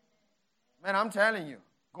listen. Man, I'm telling you,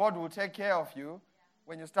 God will take care of you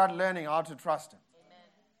when you start learning how to trust Him.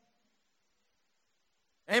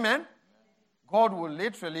 Amen? God will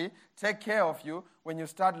literally take care of you when you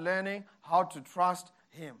start learning how to trust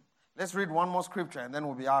Him. Let's read one more scripture and then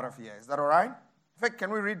we'll be out of here. Is that all right? In fact,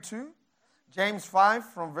 can we read two? James 5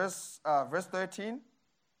 from verse 13.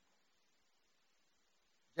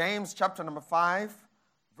 James chapter number 5,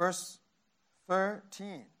 verse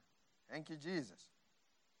 13. Thank you, Jesus.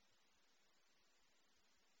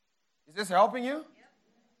 Is this helping you?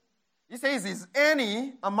 He says, is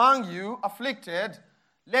any among you afflicted?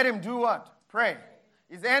 Let him do what? Pray.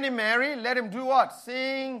 Is any merry? Let him do what?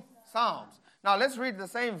 Sing psalms. Now let's read the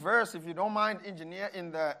same verse, if you don't mind, engineer,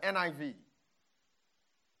 in the NIV.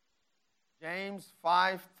 James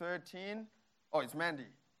 5:13. Oh, it's Mandy.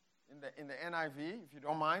 In the NIV, if you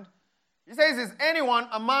don't mind. He says, is anyone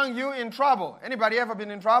among you in trouble? Anybody ever been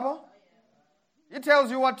in trouble? He tells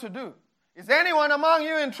you what to do. Is anyone among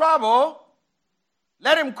you in trouble?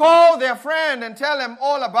 Let him call their friend and tell them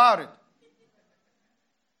all about it.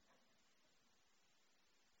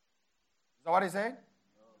 Is that what he said?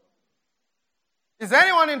 Is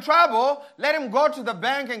anyone in trouble? Let him go to the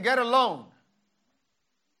bank and get a loan.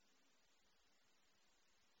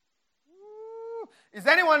 Is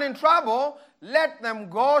anyone in trouble? Let them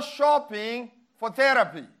go shopping for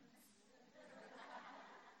therapy.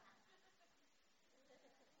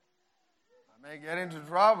 I may get into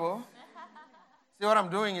trouble. See, what I'm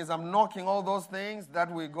doing is I'm knocking all those things that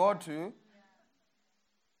we go to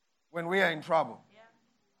when we are in trouble.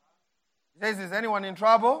 He says, is anyone in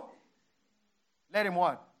trouble? Let him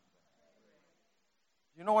what?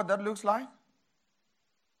 You know what that looks like?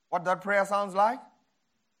 What that prayer sounds like?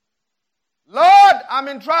 Lord, I'm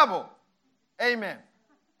in trouble. Amen.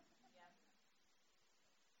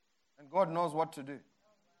 And God knows what to do.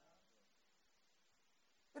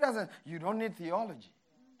 You don't need theology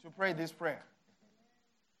to pray this prayer.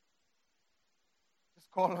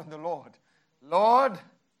 Just call on the Lord. Lord,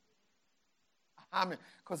 Amen.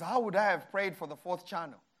 Because how would I have prayed for the fourth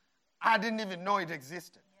channel? I didn't even know it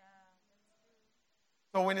existed.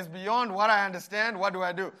 So when it's beyond what I understand, what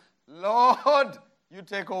do? Lord, you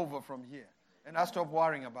take over from here. And I stop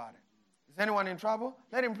worrying about it. Is anyone in trouble?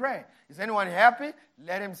 Let him pray. Is anyone happy?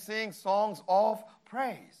 Let him sing songs of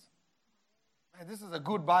praise. Man, this is a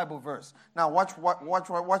good Bible verse. Now watch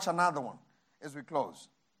another one as we close.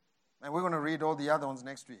 And we're going to read all the other ones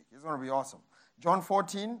next week. It's going to be awesome. John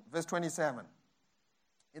 14, verse 27.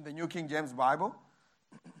 In the New King James Bible.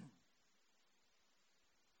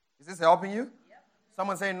 Is this helping you? Yep.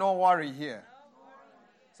 Someone say no worry here. No worry.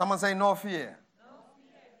 Someone say no fear.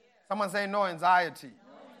 Someone say no anxiety.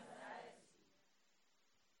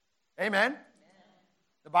 Amen?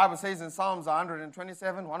 The Bible says in Psalms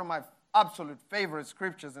 127, one of my absolute favorite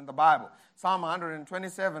scriptures in the Bible, Psalm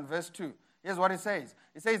 127, verse 2. Here's what it says.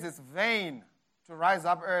 It says it's vain to rise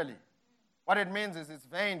up early. What it means is it's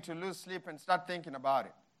vain to lose sleep and start thinking about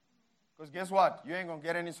it. Because guess what? You ain't going to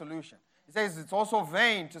get any solution. It says it's also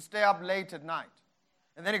vain to stay up late at night.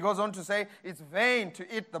 And then it goes on to say it's vain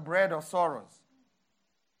to eat the bread of sorrows.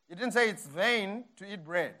 It didn't say it's vain to eat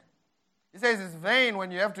bread. It says it's vain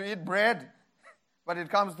when you have to eat bread, but it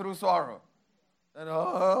comes through sorrow. And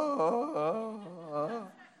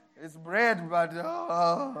it's bread, but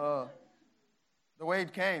the way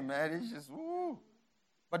it came, man, it's just, ooh.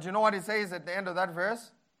 But you know what it says at the end of that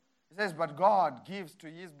verse? It says, but God gives to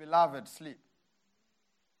his beloved sleep.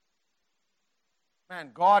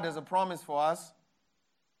 Man, God has a promise for us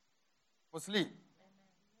for sleep.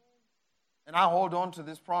 And I hold on to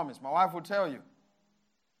this promise. My wife will tell you,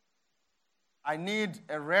 I need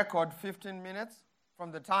a record 15 minutes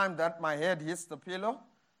from the time that my head hits the pillow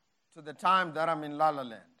to the time that I'm in La La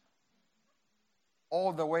Land.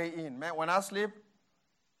 All the way in. Man, when I sleep,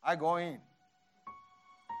 I go in.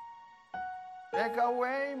 Take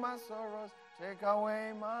away my sorrows, take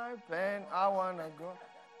away my pain. I want to go.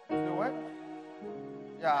 Do what?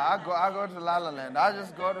 Yeah, I go to La La Land. I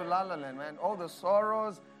just go to La La Land, man. All the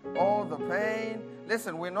sorrows, all the pain.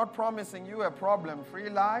 Listen, we're not promising you a problem-free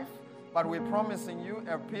life, but we're promising you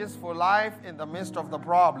a peaceful life in the midst of the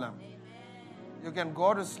problem. Amen. You can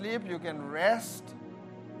go to sleep, you can rest.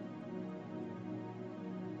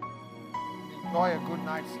 Enjoy a good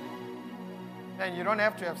night's sleep. And you don't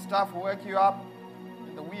have to have stuff wake you up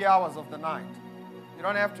in the wee hours of the night. You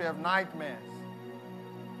don't have to have nightmares.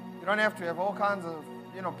 You don't have to have all kinds of,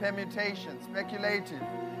 permutations, speculative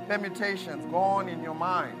permutations go on in your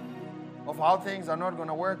mind of how things are not going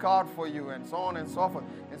to work out for you and so on and so forth.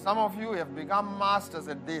 And some of you have become masters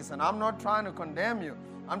at this, and I'm not trying to condemn you.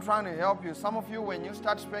 I'm trying to help you. Some of you, when you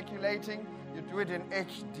start speculating, you do it in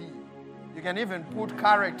HD. You can even put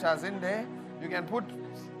characters in there.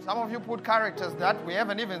 Some of you put characters that we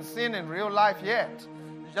haven't even seen in real life yet.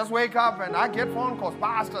 You just wake up and I get phone calls,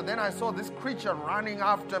 Pastor, then I saw this creature running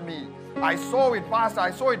after me. I saw it, Pastor,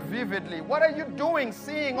 I saw it vividly. What are you doing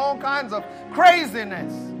seeing all kinds of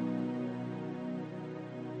craziness?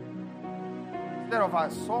 Instead of I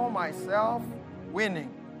saw myself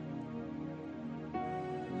winning,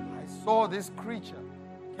 I saw this creature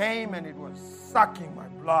came and it was sucking my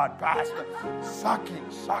blood, Pastor. Sucking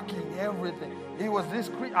everything. It was this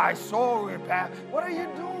creature. I saw it, Pastor. What are you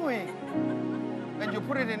doing? And you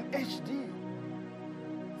put it in HD.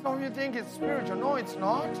 Some of you think it's spiritual. No, it's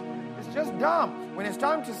not. It's just dumb. When it's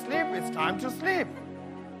time to sleep, it's time to sleep.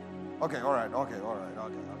 Okay.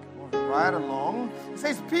 Moving right along. It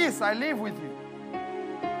says, peace, I live with you.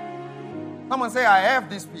 Someone say, I have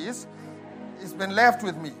this peace. It's been left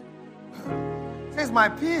with me. It says, my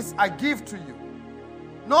peace I give to you.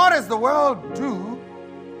 Not as the world do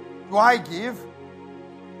I give.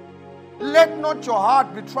 Let not your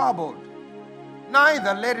heart be troubled,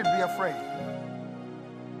 neither let it be afraid.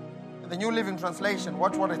 In the New Living Translation,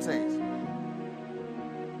 watch what it says.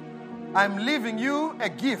 I'm leaving you a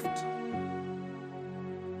gift.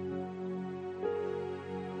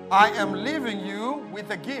 I am leaving you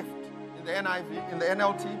with a gift. In the NIV, in the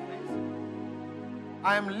NLT, please.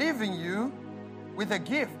 I am leaving you with a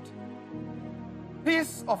gift.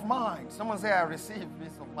 Peace of mind. Someone say, I receive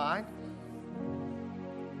peace of mind.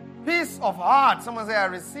 Peace of heart. Someone say, I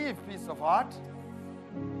receive peace of heart.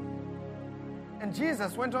 And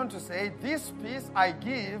Jesus went on to say, this peace I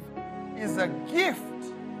give is a gift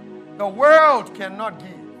the world cannot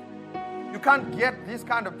give. You can't get this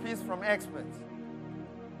kind of peace from experts.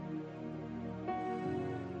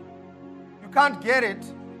 You can't get it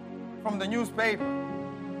from the newspaper.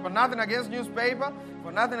 For nothing against newspaper,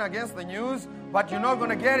 for nothing against the news, but you're not going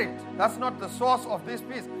to get it. That's not the source of this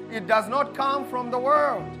peace. It does not come from the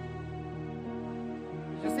world.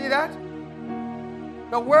 You see that?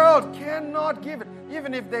 The world cannot give it.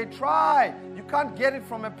 Even if they try, you can't get it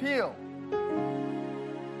from a pill.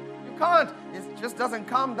 You can't. It just doesn't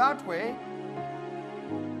come that way.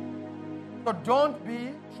 So don't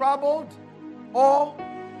be troubled or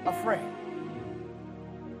afraid.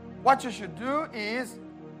 What you should do is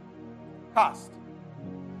cast.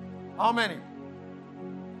 How many?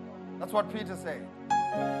 That's what Peter said.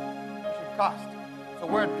 You should cast. It's a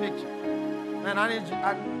word picture. Man, I need you,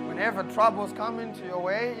 whenever troubles come into your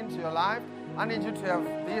way, into your life, I need you to have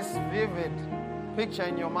this vivid picture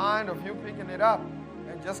in your mind of you picking it up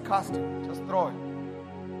and just cast it. Just throw it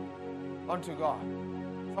unto God.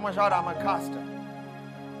 Someone shout, I'm a caster.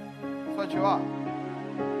 That's what you are.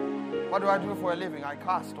 What do I do for a living? I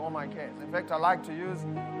cast all my cares. In fact, I like to use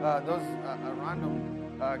those random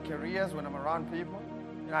careers when I'm around people.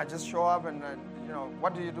 I just show up and,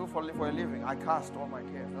 what do you do for a living? I cast all my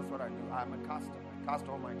cares. That's what I do. I'm a caster. I cast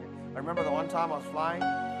all my cares. I remember the one time I was flying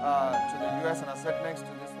to the U.S. and I sat next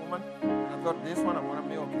to this woman. And I thought, this one, I'm going to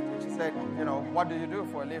milk it. And she said, what do you do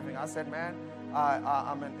for a living? I said, man,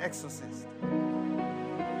 I'm an exorcist.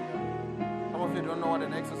 Some of you don't know what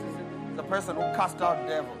an exorcist is. It's a person who casts out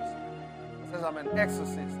devils. She says, I'm an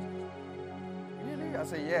exorcist. Really? I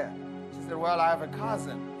said, yeah. She said, well, I have a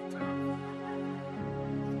cousin.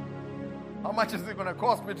 How much is it going to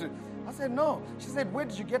cost me to? I said, no. She said, where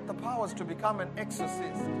did you get the powers to become an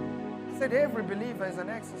exorcist? I said, every believer is an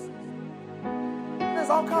exorcist. She says,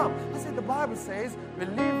 how come? I said, the Bible says,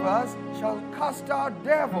 believers shall cast out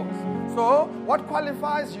devils. So, what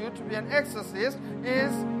qualifies you to be an exorcist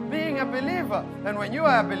is being a believer. And when you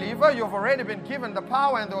are a believer, you've already been given the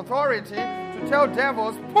power and the authority to tell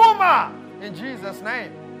devils, Puma! In Jesus'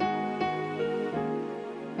 name.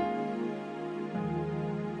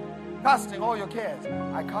 Casting all your cares.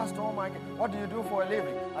 I cast all my cares. What do you do for a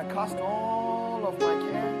living? I cast all of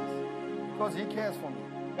my cares because He cares for me.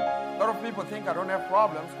 A lot of people think I don't have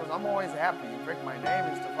problems because I'm always happy. In fact, my name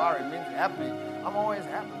is Tafari. It means happy. I'm always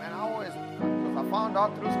happy, man. Because I found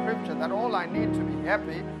out through Scripture that all I need to be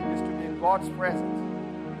happy is to be in God's presence.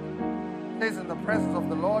 It says in the presence of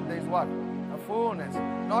the Lord, there's what? A fullness.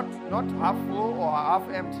 Not half full or half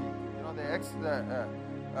empty.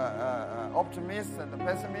 The optimists and the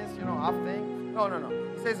pessimists, half thing. No.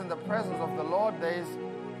 It says in the presence of the Lord there is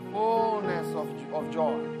fullness of of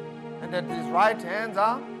joy. And at his right hands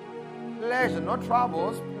are pleasure, not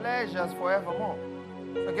troubles, pleasures forevermore.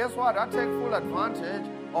 So guess what? I take full advantage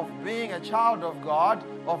of being a child of God,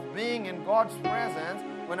 of being in God's presence.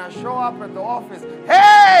 When I show up at the office,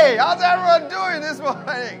 hey, how's everyone doing this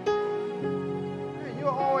morning? Hey, you're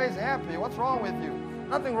always happy. What's wrong with you?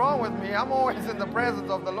 Nothing wrong with me. I'm always in the presence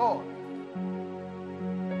of the Lord.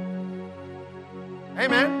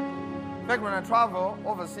 Amen. In fact, when I travel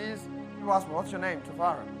overseas, people ask me, what's your name?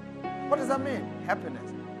 Tufara. What does that mean?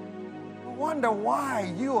 Happiness. I wonder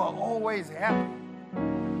why you are always happy.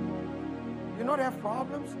 You not have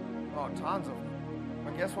problems? Oh, tons of them.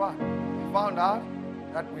 But guess what? We found out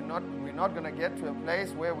that we're not going to get to a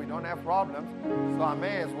place where we don't have problems. So I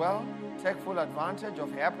may as well take full advantage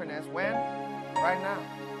of happiness when? Right now.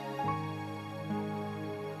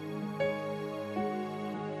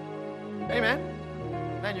 Amen.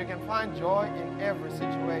 Then you can find joy in every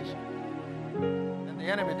situation. And the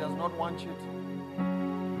enemy does not want you to.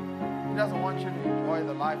 He doesn't want you to enjoy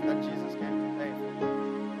the life that Jesus came to pay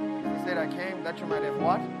for. He said, I came that you might have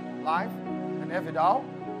what? Life, and have it all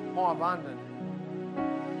more abundant.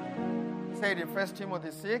 He said in 1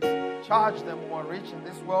 Timothy 6, charge them who are rich in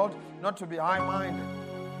this world not to be high-minded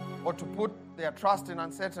or to put their trust in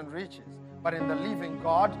uncertain riches, but in the living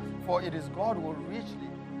God, for it is God who richly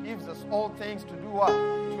gives us all things to do what?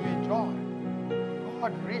 To enjoy.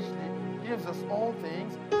 God richly gives us all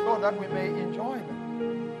things so that we may enjoy them.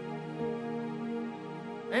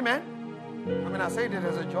 Amen. I mean, I said it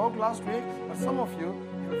as a joke last week, but some of you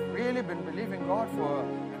have really been believing God for a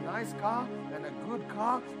nice car and a good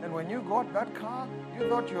car, and when you got that car, you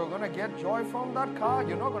thought you were going to get joy from that car.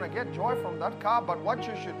 You're not going to get joy from that car, but what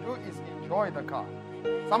you should do is enjoy the car.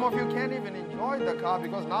 Some of you can't even enjoy the car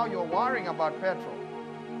because now you're worrying about petrol.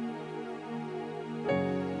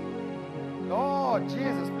 Lord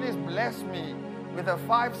Jesus, please bless me with a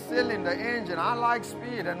 5-cylinder engine. I like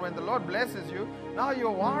speed. And when the Lord blesses you, now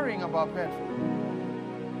you're worrying about petrol.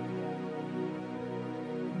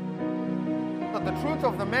 But the truth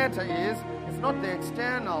of the matter is, it's not the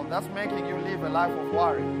external that's making you live a life of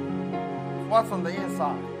worry. It's what's on the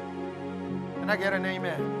inside. Can I get an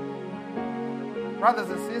amen? Brothers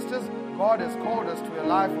and sisters, God has called us to a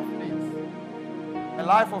life of peace, a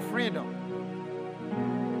life of freedom,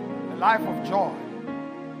 life of joy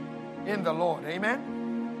in the Lord.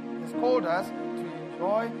 Amen? He's called us to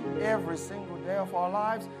enjoy every single day of our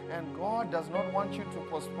lives, and God does not want you to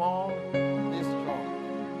postpone this joy.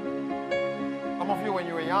 Some of you, when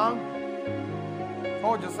you were young,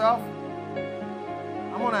 told yourself,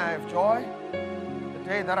 I'm going to have joy the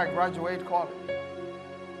day that I graduate college.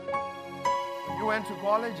 When you went to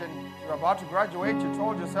college and you were about to graduate, you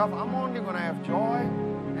told yourself, I'm only going to have joy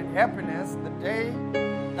and happiness the day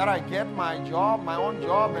that I get my job, my own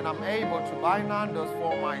job, and I'm able to buy Nando's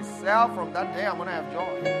for myself. From that day, I'm going to have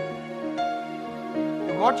joy.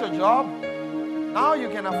 You got your job, now you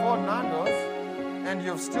can afford Nando's, and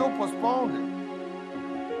you've still postponed it.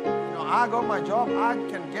 You know, I got my job, I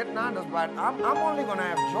can get Nando's, but I'm only going to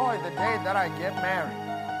have joy the day that I get married.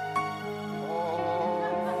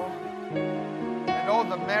 Oh, and all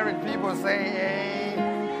the married people say, hey,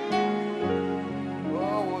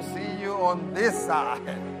 on this side.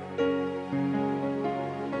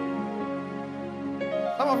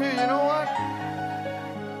 Some of you, you know what?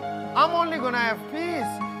 I'm only going to have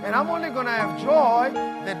peace and I'm only going to have joy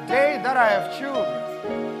the day that I have children.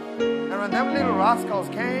 And when them little rascals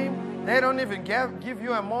came, they don't even give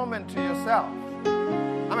you a moment to yourself.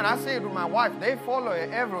 I mean, I say it with my wife. They follow her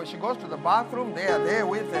everywhere. She goes to the bathroom, they are there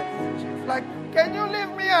with her. She's like, can you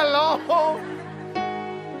leave me alone?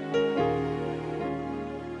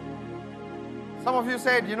 Some of you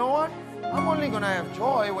said, you know what? I'm only going to have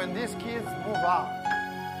joy when these kids move out.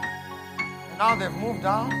 And now they've moved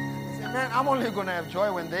out. I say, man, I'm only going to have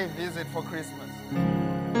joy when they visit for Christmas.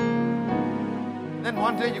 Then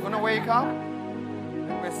one day you're going to wake up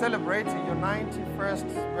and we're celebrating your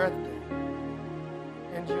 91st birthday.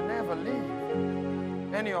 And you never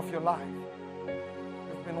leave any of your life.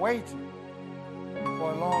 You've been waiting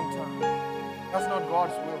for a long time. That's not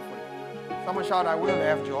God's will for you. Someone shout, I will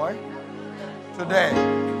have joy today.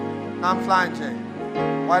 Now I'm flying, Jay.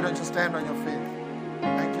 Why don't you stand on your feet?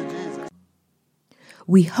 Thank you, Jesus.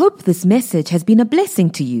 We hope this message has been a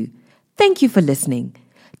blessing to you. Thank you for listening.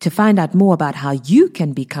 To find out more about how you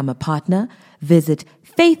can become a partner, visit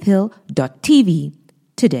faithhill.tv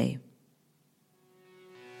today.